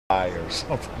or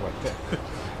something like that.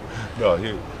 No,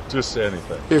 just say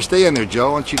anything. Here, stay in there, Joe.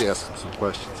 I want you to ask him some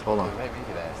questions. Hold on. Maybe you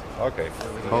could ask. Okay.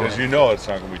 Because you know it's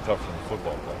not going to be tough from a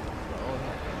football player.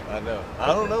 I know. I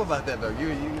don't know about that though. You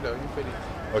know, you pretty.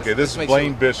 Okay, this is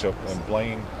Blaine Bishop, and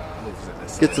Blaine.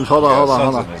 Get some. Hold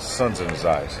on. Sun's in his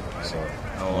eyes. So.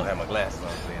 I don't have my glasses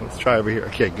on. Let's try over here.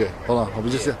 Okay, good. Hold on.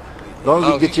 As long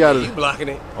as we get you out of. You blocking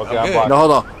it? Okay, I'm blocking. No,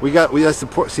 hold on. We got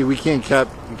support. See, we can't have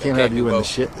you in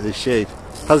the shade.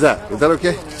 How's that? Is that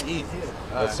okay?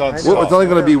 It's only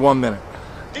going to be 1 minute.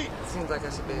 Seems like I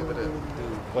should be able to do.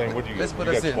 Blaine, what do you get? Let's put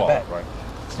you us got in 12, back. right?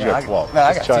 You got 12. No, I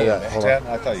Let's got try 10. that. Hold 10?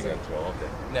 I thought you got 12.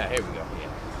 Okay. Now here we go.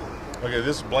 Yeah. Okay,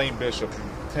 this is Blaine Bishop,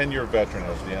 10-year veteran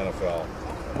of the NFL.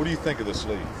 What do you think of this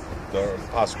league? The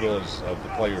possibilities of the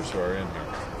players who are in here?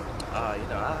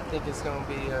 I think it's going to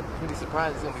be pretty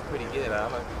surprising. It's going to be pretty good. I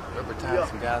remember time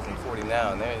some guys in 40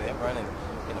 now, and they're running,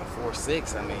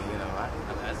 4.6. I mean,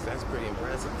 that's pretty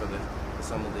impressive for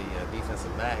some of the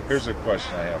defensive backs. Here's a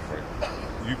question I have for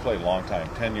you. You played a long time,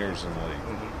 10 years in the league.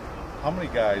 Mm-hmm. How many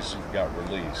guys got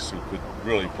released who could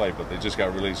really play, but they just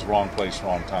got released wrong place,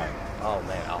 wrong time? Oh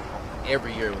man,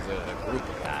 every year was a group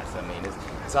of guys. I mean,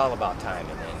 it's all about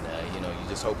timing, and you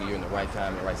just hope you're in the right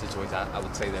time, in the right situation. I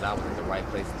would say that I was in the right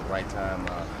place at the right time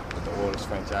with the Oilers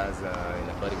franchise in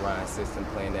the Buddy Ryan system,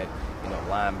 playing that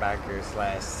linebacker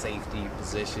 / safety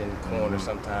position, corner,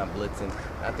 sometime blitzing.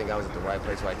 I think I was at the right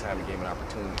place, right time. It gave me an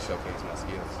opportunity to showcase my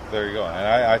skills. There you go.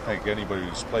 And I think anybody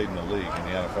who's played in the league, in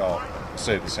the NFL, will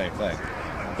say the same thing.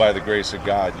 By the grace of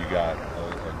God, you got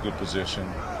a good position,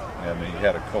 and you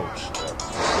had a coach that was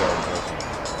very good.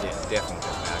 Yeah, definitely. I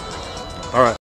agree. All right.